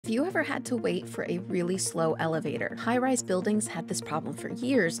If you ever had to wait for a really slow elevator, high-rise buildings had this problem for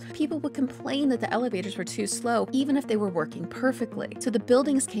years. People would complain that the elevators were too slow, even if they were working perfectly. So the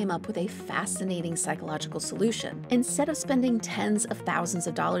buildings came up with a fascinating psychological solution. Instead of spending tens of thousands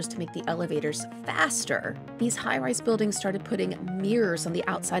of dollars to make the elevators faster, these high-rise buildings started putting mirrors on the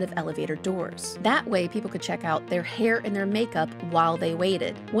outside of elevator doors. That way, people could check out their hair and their makeup while they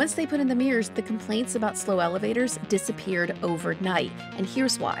waited. Once they put in the mirrors, the complaints about slow elevators disappeared overnight. And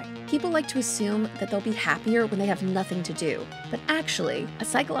here's why. People like to assume that they'll be happier when they have nothing to do. But actually, a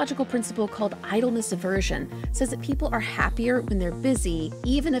psychological principle called idleness aversion says that people are happier when they're busy,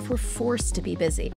 even if we're forced to be busy.